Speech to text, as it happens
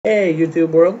Hey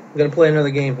YouTube world, I'm gonna play another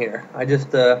game here. I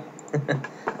just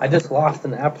lost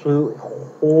an absolutely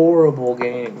horrible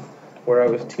game where I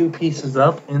was two pieces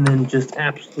up and then just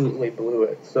absolutely blew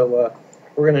it. So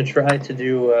we're gonna try to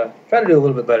do a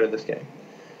little bit better this game.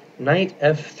 Knight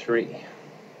F3.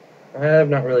 I have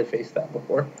not really faced that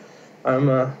before.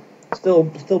 I'm still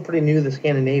pretty new to the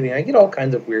Scandinavian. I get all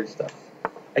kinds of weird stuff.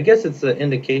 I guess it's an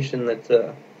indication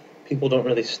that people haven't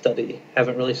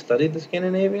really studied the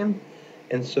Scandinavian,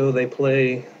 and so they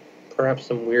play perhaps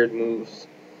some weird moves.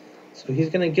 So he's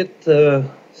gonna get the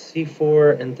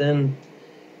C4 and then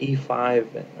E5,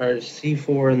 or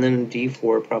C4 and then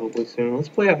D4 probably soon. Let's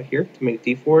play out here to make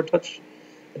D4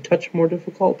 a touch more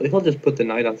difficult, but he'll just put the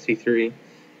knight on C3,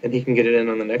 and he can get it in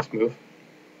on the next move.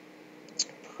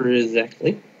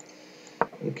 Exactly.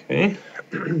 Okay.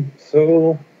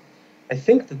 So I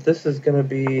think that this is going to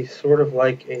be sort of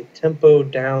like a tempo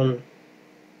down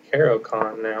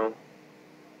Carocon now.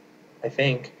 I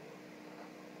think.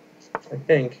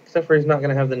 Except for he's not going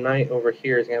to have the knight over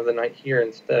here. He's going to have the knight here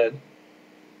instead.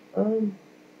 Um,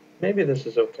 Maybe this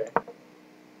is okay.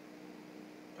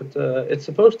 But it's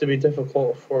supposed to be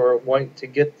difficult for white to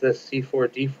get this C4,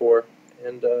 D4,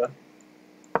 and, uh,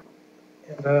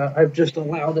 and I've just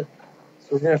allowed it. So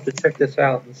we're going to have to check this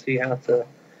out and see how to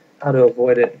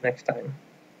avoid it next time.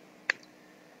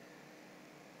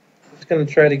 Just going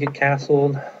to try to get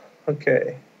castled.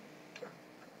 Okay.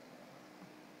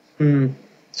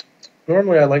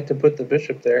 Normally I like to put the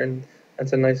bishop there, and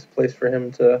that's a nice place for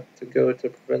him to go to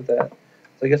prevent that.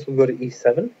 So I guess we'll go to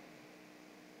e7.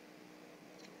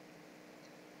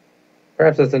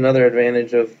 Perhaps that's another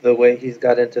advantage of the way he's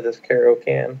got into this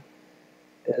Caro-Can,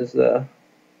 is that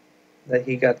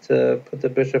he got to put the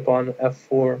bishop on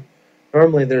f4.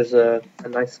 Normally there's a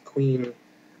nice queen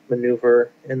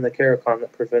maneuver in the Caro-Can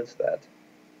that prevents that.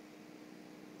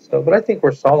 So, but I think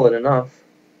we're solid enough.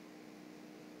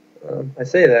 I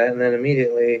say that, and then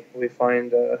immediately we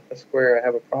find a square I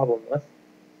have a problem with.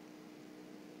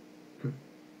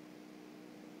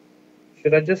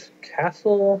 Should I just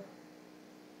castle?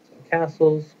 So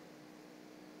castles,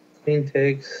 queen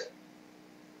takes,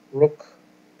 rook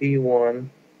b1.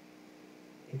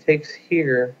 He takes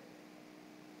here,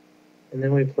 and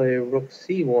then we play rook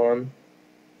c1,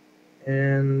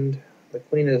 and the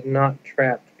queen is not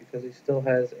trapped because he still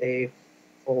has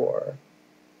a4.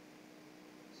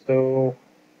 So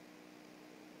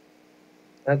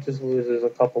that just loses a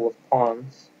couple of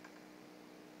pawns.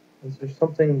 Is there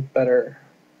something better?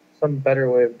 Some better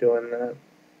way of doing that?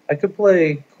 I could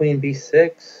play queen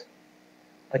b6.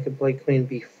 I could play queen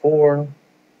b4.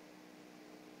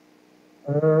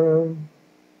 Um,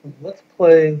 let's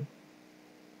play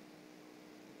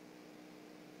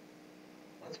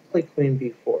queen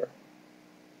b4.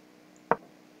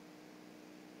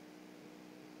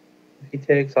 If he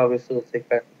takes, obviously he'll take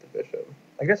back with the bishop.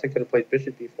 I guess I could have played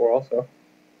bishop b4 also.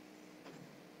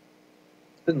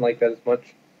 Didn't like that as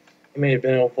much. He may have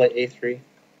been able to play a3.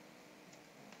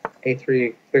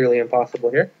 a3 clearly impossible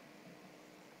here.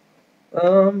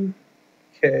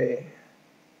 Okay.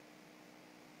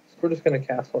 So we're just going to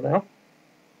castle now.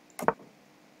 If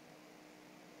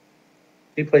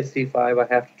he plays c5,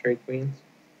 I have to trade queens.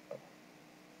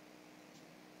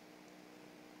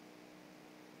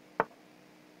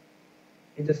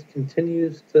 He just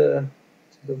continues to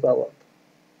develop.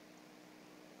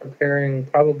 Preparing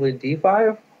probably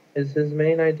d5 is his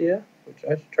main idea, which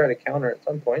I should try to counter at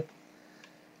some point.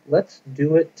 Let's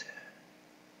do it.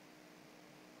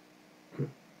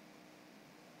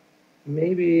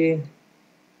 Maybe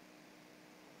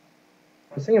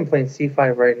I was thinking playing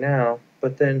c5 right now,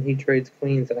 but then he trades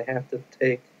queens and I have to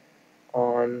take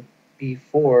on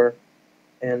b4,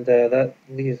 and that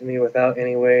leaves me without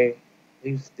any way,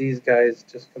 leaves these guys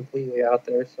just completely out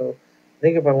there. So I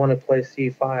think if I want to play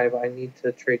c5, I need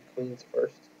to trade queens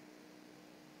first.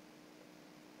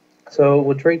 So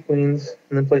we'll trade queens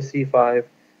and then play c5.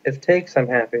 If takes, I'm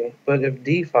happy, but if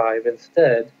d5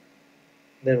 instead,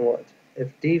 then what?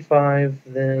 If d5,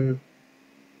 then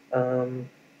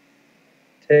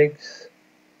takes,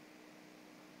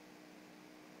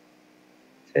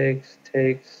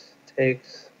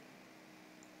 takes.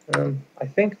 I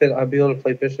think that I'll be able to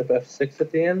play bishop f6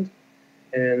 at the end,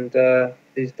 and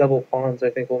these double pawns I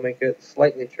think will make it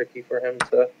slightly tricky for him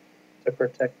to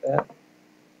protect that.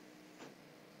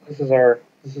 This is our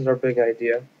big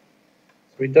idea.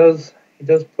 So he does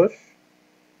push.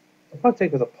 I'll probably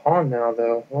take with a pawn now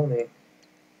though, won't he?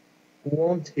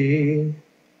 Won't he?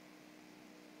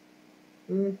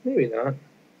 Maybe not.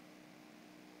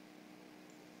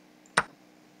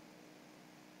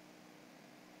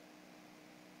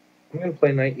 I'm going to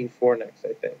play knight e4 next,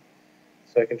 I think.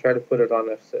 so I can try to put it on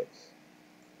f6.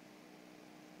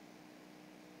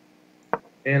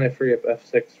 And I free up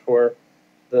f6 for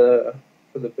the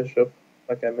bishop,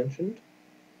 like I mentioned.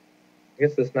 I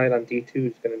guess this knight on d2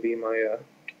 is going to be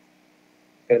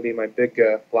my big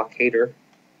blockader.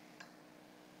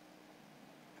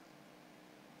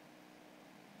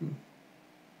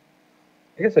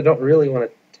 I guess I don't really want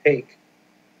to take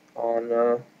on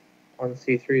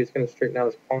c3. It's going to straighten out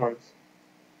his pawns.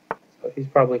 So he's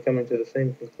probably coming to the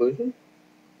same conclusion.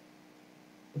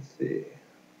 Let's see.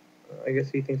 I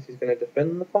guess he thinks he's going to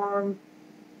defend the pawn.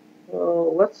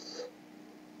 Well, let's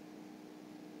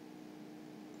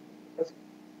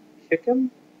kick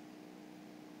him,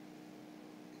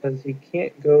 because he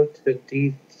can't go to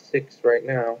d6 right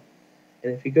now.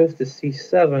 And if he goes to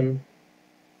c7,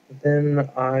 then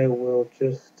I will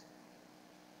just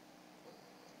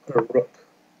put a rook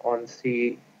on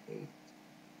c8.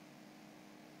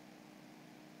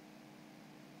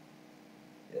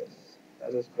 Yes,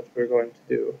 that is what we're going to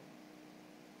do.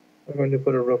 We're going to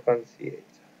put a rook on c8.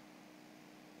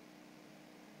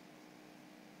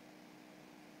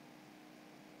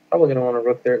 Probably going to want a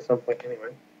rook there at some point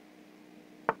anyway.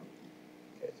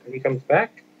 Okay, so he comes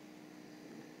back.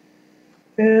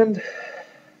 And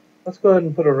let's go ahead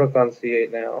and put a rook on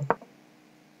c8 now.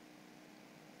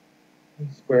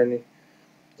 Square and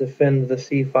defend the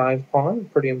c5 pawn,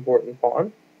 pretty important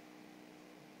pawn.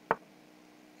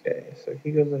 Okay, so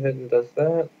he goes ahead and does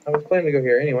that. I was planning to go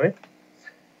here anyway,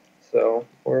 so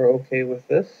we're okay with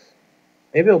this.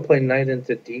 Maybe I'll play knight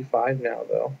into d5 now,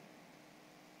 though.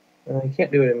 I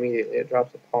can't do it immediately. It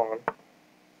drops a pawn.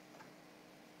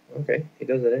 Okay, he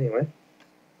does it anyway.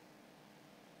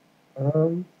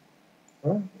 Well,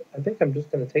 I think I'm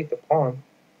just going to take the pawn.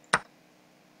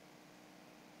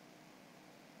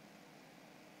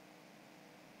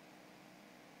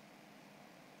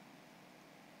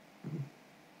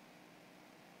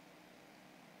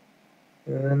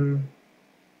 And then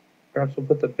perhaps we'll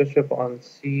put the bishop on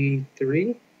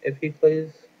c3 if he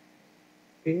plays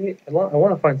b8. I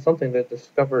want to find something that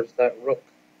discovers that rook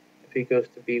if he goes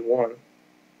to b1.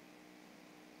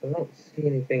 I don't see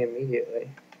anything immediately.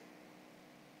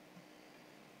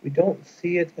 We don't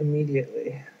see it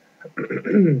immediately.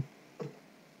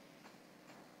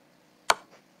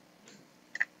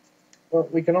 Well,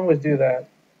 we can always do that.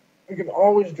 We can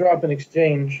always drop an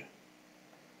exchange.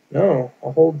 No,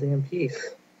 a whole damn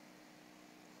piece.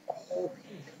 A whole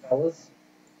piece, fellas.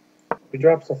 He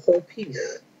drops a whole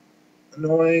piece.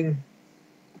 Annoying.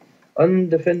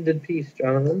 Undefended piece,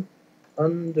 Jonathan.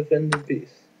 Undefended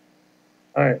piece.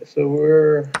 Alright, so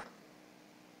we're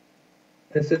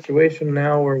in a situation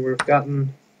now where we've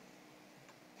gotten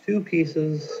 2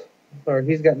 pieces, or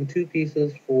he's gotten 2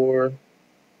 pieces for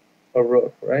a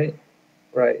rook, right?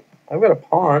 Right. I've got a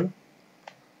pawn.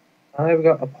 I've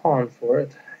got a pawn for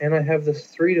it, and I have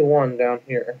this 3-1 down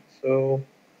here. So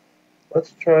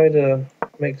let's try to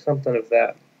make something of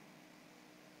that.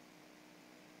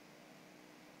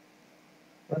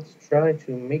 Let's try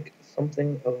to make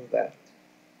something of that.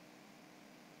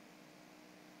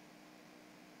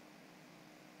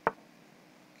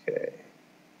 Okay.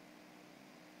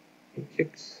 He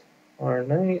kicks our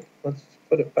knight. Let's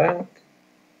put it back.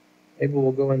 Maybe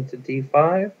we'll go into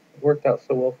d5. It worked out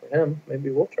so well for him. Maybe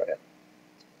we'll try it.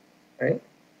 Right?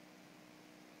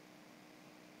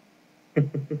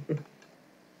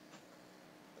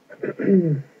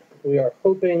 We are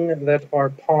hoping that our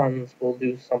pawns will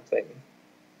do something.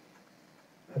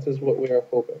 That is what we are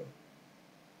hoping.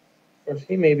 Of course,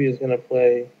 he maybe is going to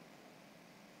play.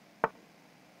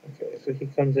 Okay, so he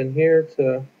comes in here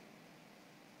to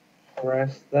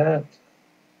harass that.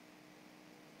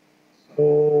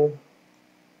 So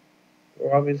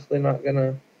we're obviously not going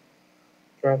to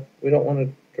drop. We don't want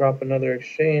to drop another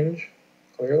exchange,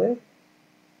 clearly.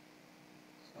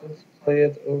 So let's play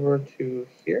it over to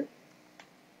here.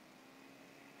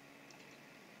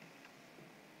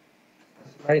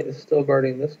 This knight is still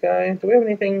guarding this guy. Do we have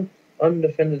anything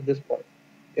undefended at this point?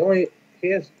 He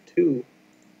has 2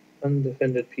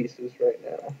 undefended pieces right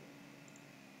now.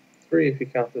 3 if you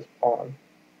count this pawn.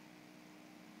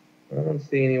 I don't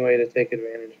see any way to take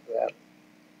advantage of that.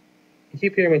 You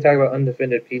keep hearing me talk about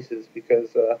undefended pieces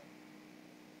because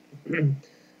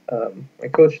my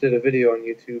coach did a video on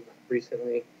YouTube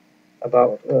recently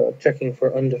about checking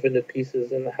for undefended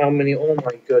pieces and how many. Oh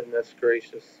my goodness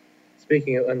gracious!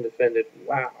 Speaking of undefended,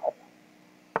 wow!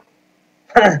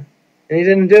 And he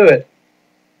didn't do it.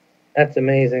 That's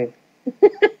amazing. He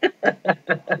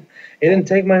didn't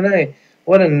take my knight.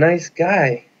 What a nice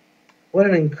guy! What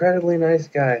an incredibly nice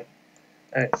guy!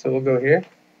 All right, so we'll go here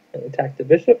and attack the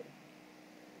bishop.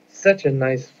 Such a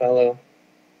nice fellow.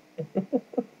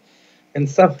 And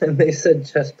they said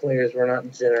chess players were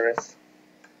not generous.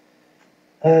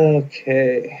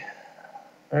 Okay.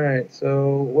 Alright,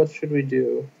 so what should we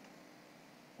do?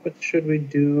 What should we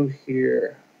do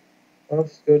here? Well,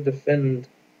 let's go defend.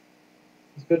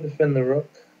 Let's go defend the rook,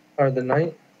 or the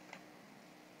knight.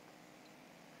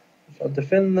 So I'll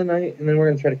defend the knight, and then we're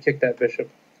going to try to kick that bishop,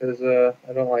 because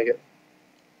I don't like it.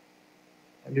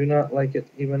 I do not like it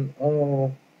even.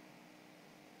 Oh.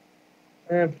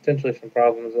 Potentially some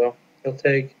problems, though. He'll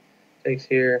takes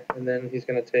here, and then he's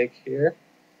going to take here.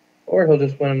 Or he'll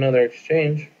just win another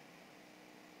exchange.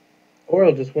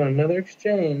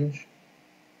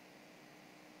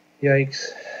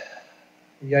 Yikes.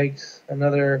 Yikes.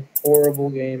 Another horrible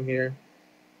game here.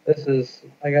 This is,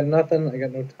 I got nothing, I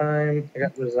got no time, I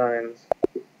got resigns.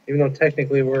 Even though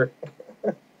technically we're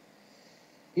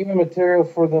even material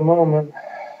for the moment.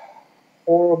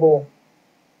 Horrible,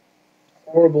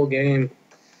 horrible game.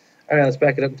 Alright, let's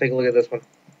back it up and take a look at this one.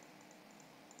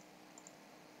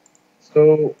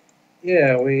 So,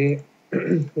 yeah, we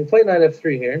we played knight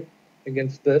f3 here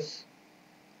against this.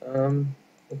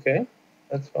 Okay,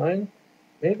 that's fine.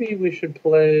 Maybe we should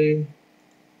play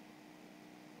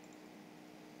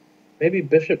maybe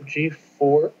bishop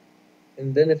g4,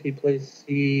 and then if he plays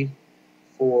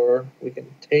c4, we can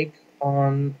take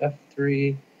on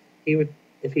f3. He would,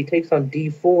 if he takes on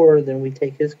d4, then we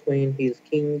take his queen. He's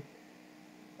king,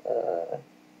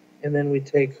 and then we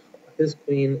take his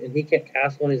queen, and he can't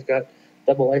castle, and he's got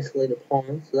double isolated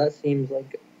pawns. So that seems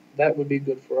like that would be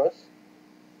good for us.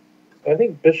 So I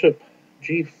think bishop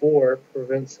g4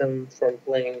 prevents him from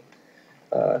playing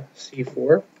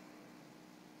c4.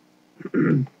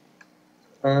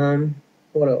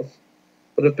 What else?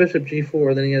 But if bishop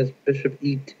g4, then he has bishop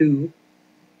e2,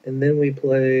 and then we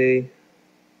play.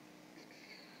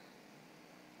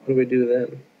 What do we do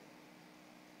then?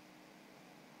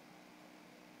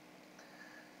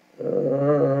 I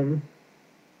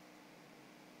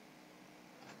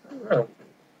don't know.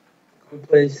 We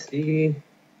play c.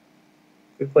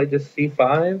 We play just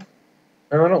c5.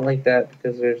 No, I don't like that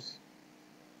because there's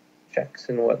checks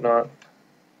and whatnot.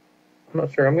 I'm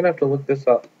not sure. I'm gonna have to look this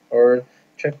up or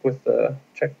check the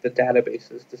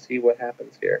databases to see what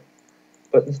happens here.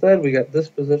 But instead, we got this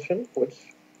position,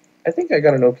 which I think I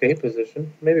got an okay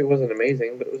position. Maybe it wasn't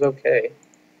amazing, but it was okay.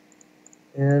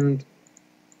 And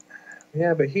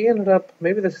yeah, but he ended up,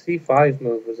 maybe the c5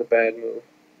 move was a bad move.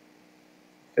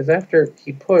 Because after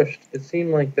he pushed, it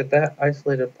seemed like that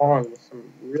isolated pawn was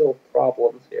some real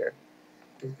problems here.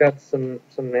 He's got some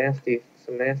nasty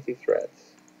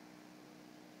threats.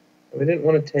 We didn't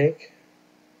want to take.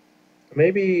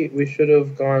 Maybe we should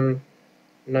have gone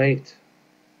knight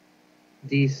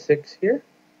d6 here,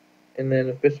 and then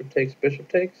if bishop takes,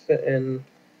 and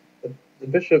the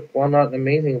bishop, while not an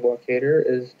amazing blockader,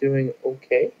 is doing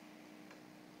okay.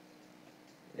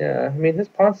 Yeah, I mean his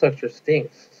pawn structure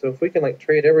stinks. So if we can like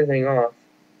trade everything off,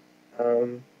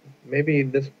 maybe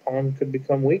this pawn could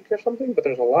become weak or something. But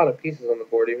there's a lot of pieces on the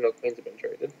board, even though queens have been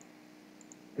traded.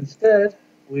 Instead,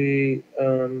 we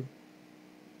won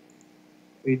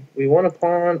a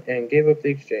pawn and gave up the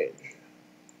exchange.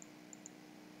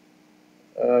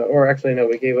 Or actually, no,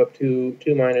 we gave up two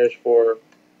minors for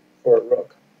a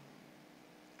rook,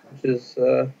 which is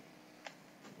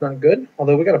not good.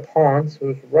 Although we got a pawn, so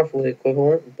it's roughly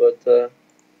equivalent. But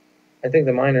I think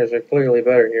the minors are clearly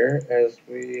better here. As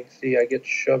we see, I get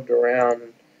shoved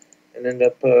around and end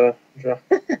up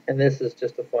and this is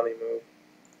just a funny move.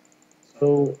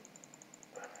 So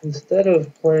instead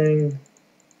of playing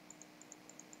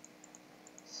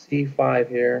c5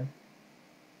 here,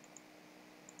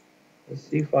 is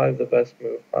c5 the best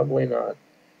move? Probably not.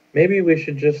 Maybe we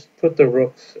should just put the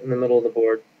rooks in the middle of the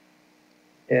board.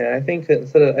 Yeah, I think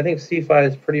that I think c5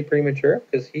 is pretty premature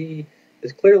because he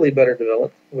is clearly better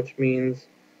developed, which means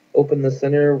open the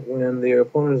center when the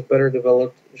opponent is better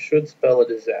developed should spell a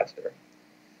disaster.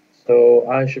 So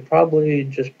I should probably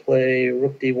just play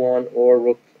rook d1 or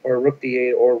rook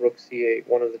d8 or rook c8,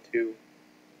 one of the two,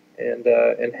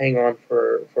 and hang on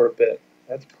for a bit.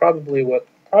 That's probably what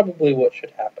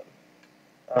should happen.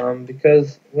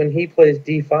 Because when he plays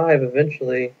d5,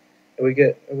 eventually, and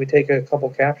we take a couple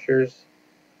captures.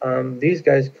 These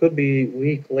guys could be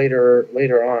weak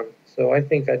later on. So I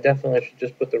think I definitely should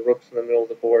just put the rooks in the middle of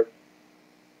the board.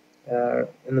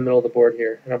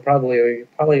 Here, and I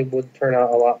probably would turn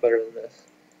out a lot better than this.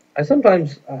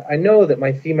 I know that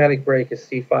my thematic break is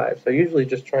c5, so I usually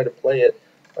just try to play it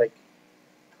like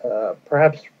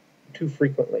perhaps too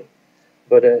frequently.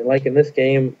 But like in this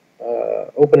game,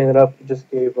 opening it up just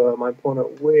gave my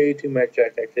opponent way too much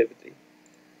activity.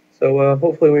 So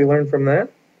hopefully we learn from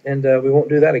that, and we won't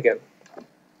do that again.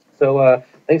 So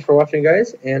thanks for watching,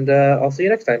 guys, and I'll see you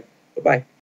next time. Bye-bye.